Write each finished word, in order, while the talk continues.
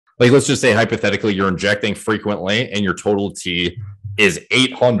like, let's just say hypothetically you're injecting frequently and your total T is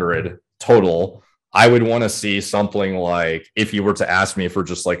 800 total. I would want to see something like, if you were to ask me for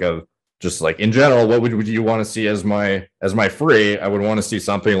just like in general, what would you want to see as my free? I would want to see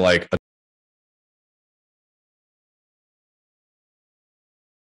something like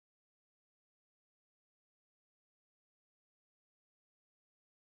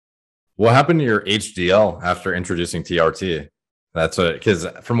what happened to your HDL after introducing TRT? That's because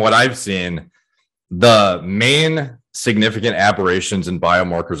from what I've seen, the main significant aberrations in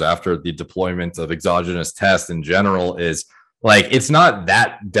biomarkers after the deployment of exogenous tests in general is like, it's not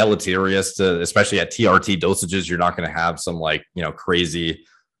that deleterious to, especially at TRT dosages, you're not going to have some like, crazy,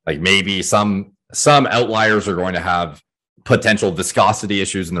 like maybe some outliers are going to have potential viscosity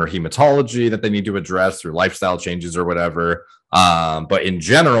issues in their hematology that they need to address through lifestyle changes or whatever. But in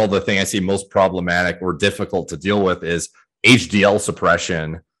general, the thing I see most problematic or difficult to deal with is HDL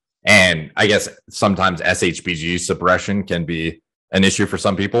suppression. And I guess sometimes SHBG suppression can be an issue for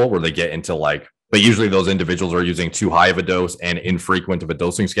some people where they get into like, but usually those individuals are using too high of a dose and infrequent of a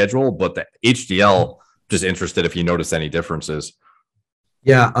dosing schedule. But the HDL, just interested if you notice any differences.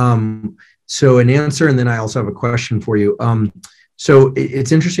 Yeah. So an answer, and then I also have a question for you. So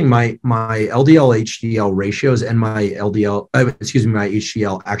it's interesting. My LDL Hdl ratios and my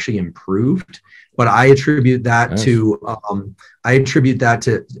HDL actually improved, but I attribute that to I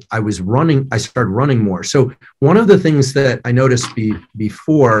started running more. So one of the things that I noticed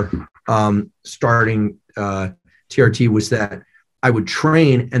before starting TRT was that I would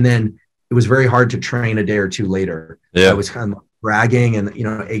train, and then it was very hard to train a day or two later. Yeah. I was kind of bragging and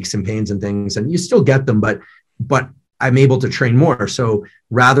aches and pains and things, and you still get them, but I'm able to train more. So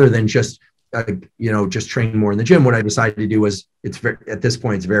rather than just train more in the gym, what I decided to do was, at this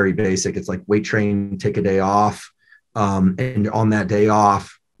point, it's very basic. It's like weight train, take a day off, and on that day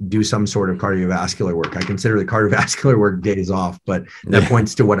off, do some sort of cardiovascular work. I consider the cardiovascular work days off, but that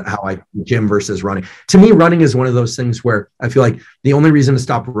points to how I gym versus running. To me, running is one of those things where I feel like the only reason to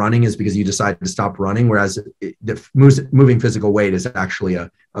stop running is because you decide to stop running, whereas moving physical weight is actually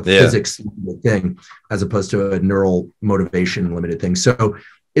a physics thing as opposed to a neural motivation limited thing. So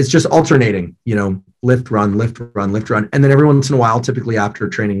it's just alternating, lift, run, lift, run, lift, run. And then every once in a while, typically after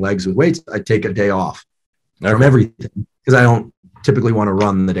training legs with weights, I take a day off from everything because I don't typically want to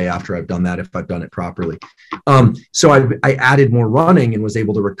run the day after I've done that if I've done it properly. So I added more running and was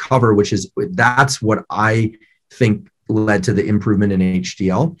able to recover, that's what I think led to the improvement in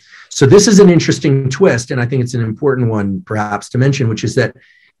HDL. So this is an interesting twist, and I think it's an important one perhaps to mention, which is that,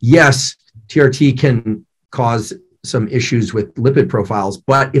 yes, TRT can cause some issues with lipid profiles,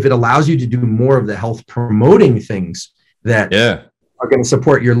 but if it allows you to do more of the health promoting things that are going to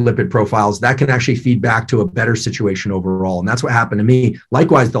support your lipid profiles, that can actually feed back to a better situation overall. And that's what happened to me.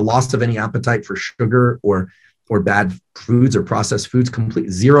 Likewise, the loss of any appetite for sugar or bad foods or processed foods, complete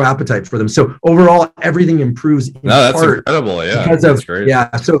zero appetite for them. So overall, everything improves. That's incredible. Yeah, that's great.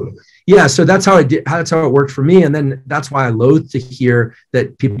 So that's how it worked for me. And then that's why I loathe to hear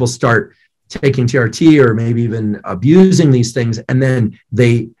that people start taking TRT or maybe even abusing these things, and then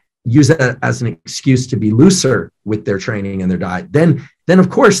they use that as an excuse to be looser with their training and their diet. Then of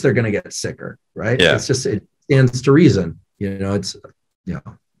course they're going to get sicker, right? Yeah. It's just, it stands to reason, The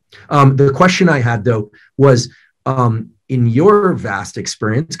question I had though was, in your vast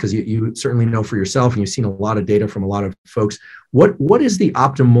experience, because you certainly know for yourself and you've seen a lot of data from a lot of folks, what is the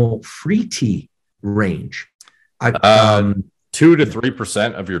optimal free T range? 2 to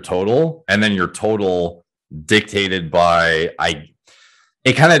 3% of your total, and then your total dictated by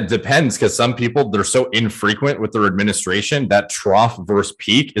it kind of depends, because some people, they're so infrequent with their administration that trough versus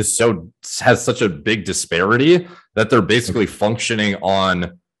peak has such a big disparity that they're basically functioning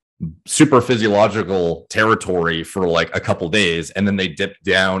on super physiological territory for like a couple days, and then they dip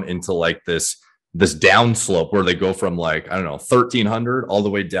down into like this down slope where they go from like, I don't know, 1300 all the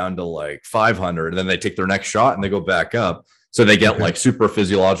way down to like 500, and then they take their next shot and they go back up. So they get like super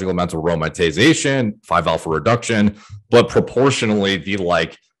physiological amounts of aromatization, 5-alpha reduction, but proportionally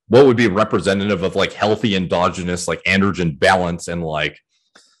what would be representative of like healthy endogenous like androgen balance, and like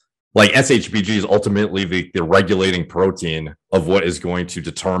SHBG is ultimately the regulating protein of what is going to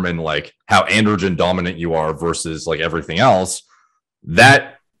determine like how androgen dominant you are versus like everything else.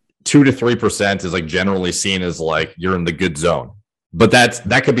 That 2 to 3% is like generally seen as like you're in the good zone, but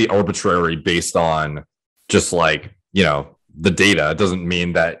that could be arbitrary based on just like, the data. It doesn't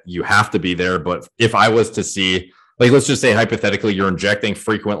mean that you have to be there. But if I was to see, like, let's just say hypothetically, you're injecting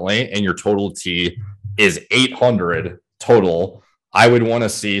frequently and your total T is 800 total, I would want to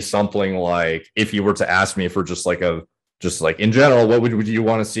see something like, if you were to ask me for just like just like in general, what would you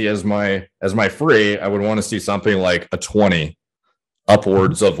want to see as my free? I would want to see something like a 20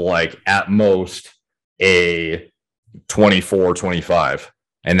 upwards of like at most a 24, 25.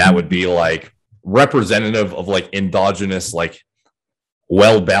 And that would be like representative of like endogenous, like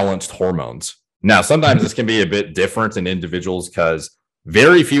well-balanced hormones. Now, sometimes this can be a bit different in individuals because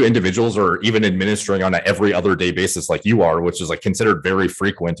very few individuals are even administering on an every other day basis like you are, which is like considered very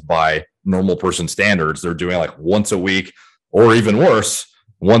frequent by normal person standards. They're doing like once a week or even worse,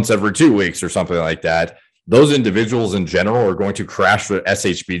 once every 2 weeks or something like that. Those individuals in general are going to crash with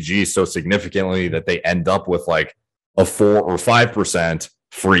SHBG so significantly that they end up with like a 4 or 5%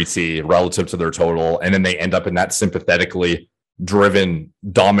 free T relative to their total. And then they end up in that sympathetically driven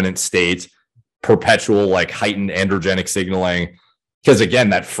dominant state, perpetual like heightened androgenic signaling. Because again,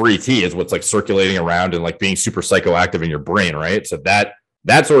 that free T is what's like circulating around and like being super psychoactive in your brain, right? So that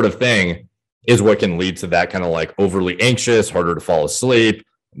sort of thing is what can lead to that kind of like overly anxious, harder to fall asleep.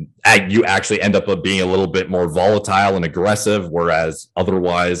 You actually end up being a little bit more volatile and aggressive, whereas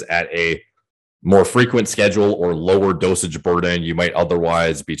otherwise at a more frequent schedule or lower dosage burden, you might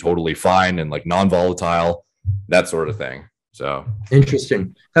otherwise be totally fine and like non-volatile, that sort of thing. So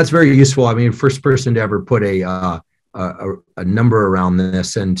interesting. That's very useful. I mean, first person to ever put a number around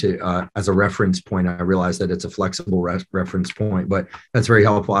this and to as a reference point. I realize that it's a flexible reference point, but that's very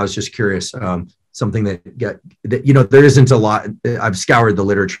helpful. I was just curious. Something that there isn't a lot. I've scoured the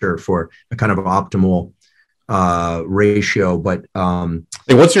literature for a kind of optimal ratio, but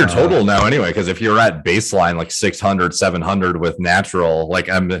hey, what's your total now anyway? Because if you're at baseline like 600, 700 with natural, like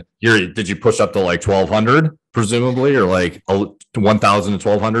did you push up to like 1200 presumably, or like 1000 to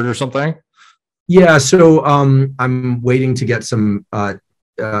 1200 or something? Yeah, so I'm waiting to get some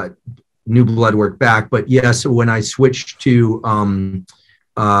new blood work back, but yeah, so when I switched to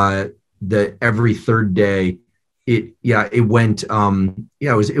the every third day, it went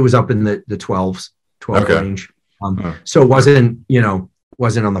it was up in the 12 okay. range. So it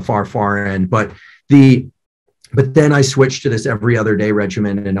wasn't on the far end, but then I switched to this every other day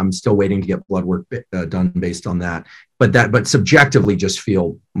regimen, and I'm still waiting to get blood work done based on that. But subjectively just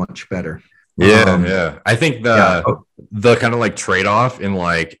feel much better. Yeah. I think the kind of like trade-off in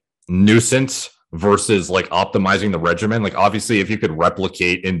like nuisance versus like optimizing the regimen, like obviously if you could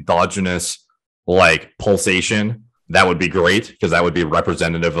replicate endogenous like pulsation, that would be great because that would be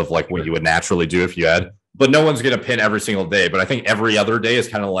representative of like what you would naturally do if you had, but no one's going to pin every single day. But I think every other day is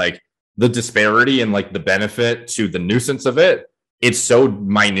kind of like the disparity and like the benefit to the nuisance of it. It's so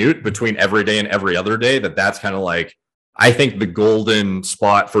minute between every day and every other day that's kind of like, I think the golden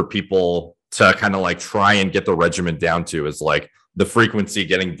spot for people to kind of like try and get the regimen down to is like the frequency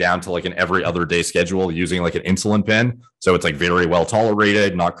getting down to like an every other day schedule using like an insulin pen. So it's like very well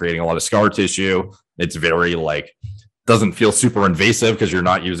tolerated, not creating a lot of scar tissue. It's very like, doesn't feel super invasive because you're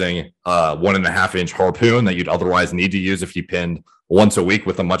not using a 1.5 inch harpoon that you'd otherwise need to use if you pinned once a week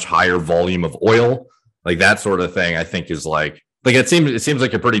with a much higher volume of oil. Like that sort of thing, I think is like it seems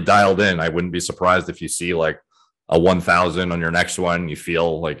like you're pretty dialed in. I wouldn't be surprised if you see like a 1000 on your next one. You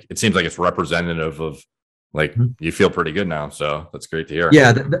feel like it seems like it's representative of like you feel pretty good now. So that's great to hear.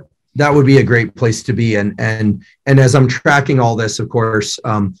 Yeah, that would be a great place to be. And as I'm tracking all this, of course,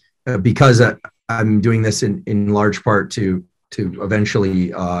 because I'm doing this in large part to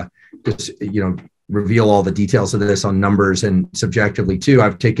eventually just reveal all the details of this on numbers and subjectively too.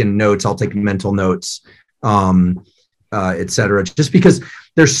 I've taken notes. I'll take mental notes, et cetera, just because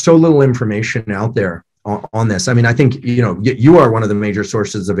there's so little information out there on this. I mean, I think, you are one of the major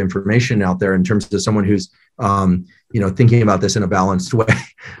sources of information out there in terms of someone who's, thinking about this in a balanced way.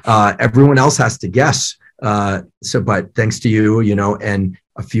 Everyone else has to guess. But thanks to you, and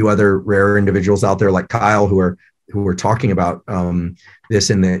a few other rare individuals out there like Kyle who are talking about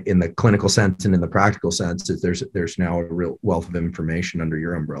this in the clinical sense and in the practical sense, there's now a real wealth of information under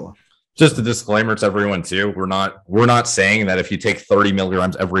your umbrella. Just a disclaimer to everyone too. We're not saying that if you take 30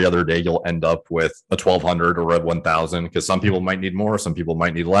 milligrams every other day, you'll end up with a 1200 or a 1000, because some people might need more, some people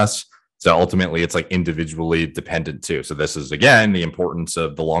might need less. So ultimately it's like individually dependent too. So this is again, the importance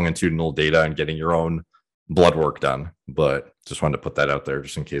of the longitudinal data and getting your own blood work done. But just wanted to put that out there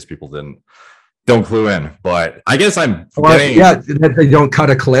just in case people don't clue in. But I guess that they don't cut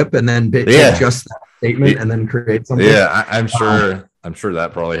a clip and then adjust that statement and then create something. Yeah, I'm sure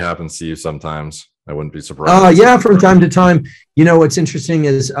that probably happens to you sometimes. I wouldn't be surprised. Yeah, from time to time. What's interesting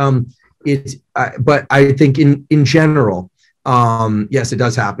is but I think in general, yes, it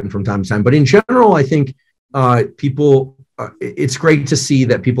does happen from time to time. But in general, I think people, it's great to see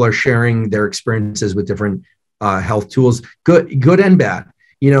that people are sharing their experiences with different health tools, good and bad.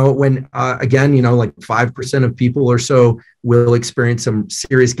 when again, like 5% of people or so will experience some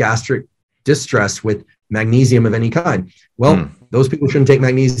serious gastric distress with magnesium of any kind. Well, those people shouldn't take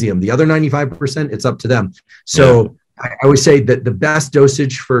magnesium. The other 95%, it's up to them. So I always say that the best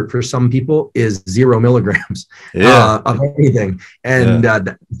dosage for some people is 0 milligrams of anything.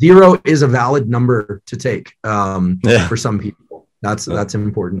 And 0 is a valid number to take for some people. That's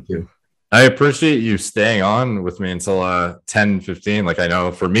important too. I appreciate you staying on with me until 10:15. Like, I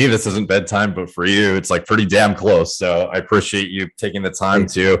know for me, this isn't bedtime, but for you, it's like pretty damn close. So I appreciate you taking the time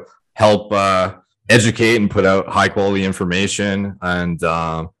to help educate and put out high quality information and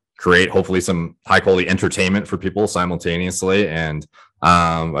create hopefully some high quality entertainment for people simultaneously. And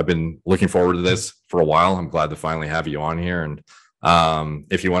I've been looking forward to this for a while. I'm glad to finally have you on here. And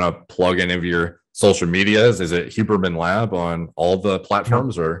if you want to plug any of your social medias, is it Huberman Lab on all the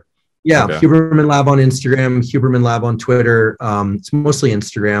platforms or? Yeah, okay. Huberman Lab on Instagram, Huberman Lab on Twitter. It's mostly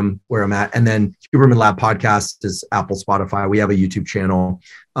Instagram where I'm at. And then Huberman Lab podcast is Apple, Spotify. We have a YouTube channel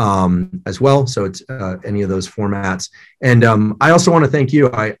as well. So it's any of those formats. And I also want to thank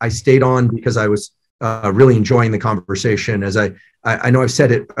you. I stayed on because I was really enjoying the conversation. As I know I've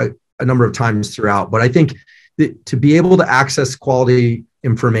said it a number of times throughout, but I think that to be able to access quality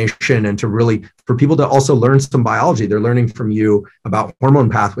information and to really, for people to also learn some biology, they're learning from you about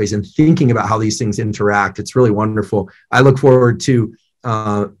hormone pathways and thinking about how these things interact. It's really wonderful. I look forward to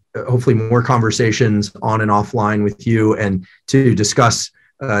hopefully more conversations on and offline with you and to discuss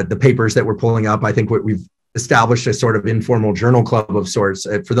the papers that we're pulling up. I think what we've established a sort of informal journal club of sorts.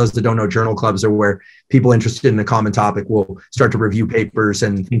 For those that don't know, journal clubs are where people interested in a common topic will start to review papers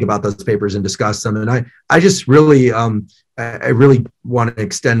and think about those papers and discuss them. And I just really, I really want to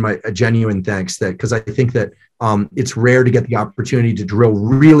extend a genuine thanks because I think that it's rare to get the opportunity to drill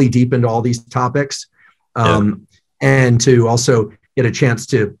really deep into all these topics and to also get a chance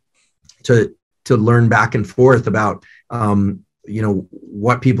to learn back and forth about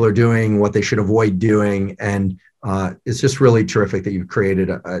what people are doing, what they should avoid doing. And it's just really terrific that you've created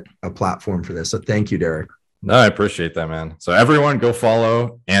a platform for this. So thank you, Derek. No, I appreciate that, man. So everyone go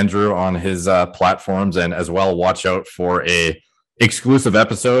follow Andrew on his platforms, and as well watch out for a exclusive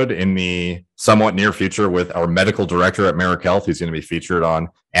episode in the somewhat near future with our medical director at Merrick Health. He's going to be featured on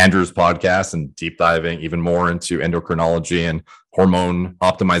Andrew's podcast and deep diving even more into endocrinology and hormone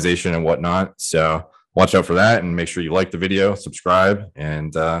optimization and whatnot. So watch out for that and make sure you like the video, subscribe,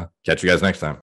 and catch you guys next time.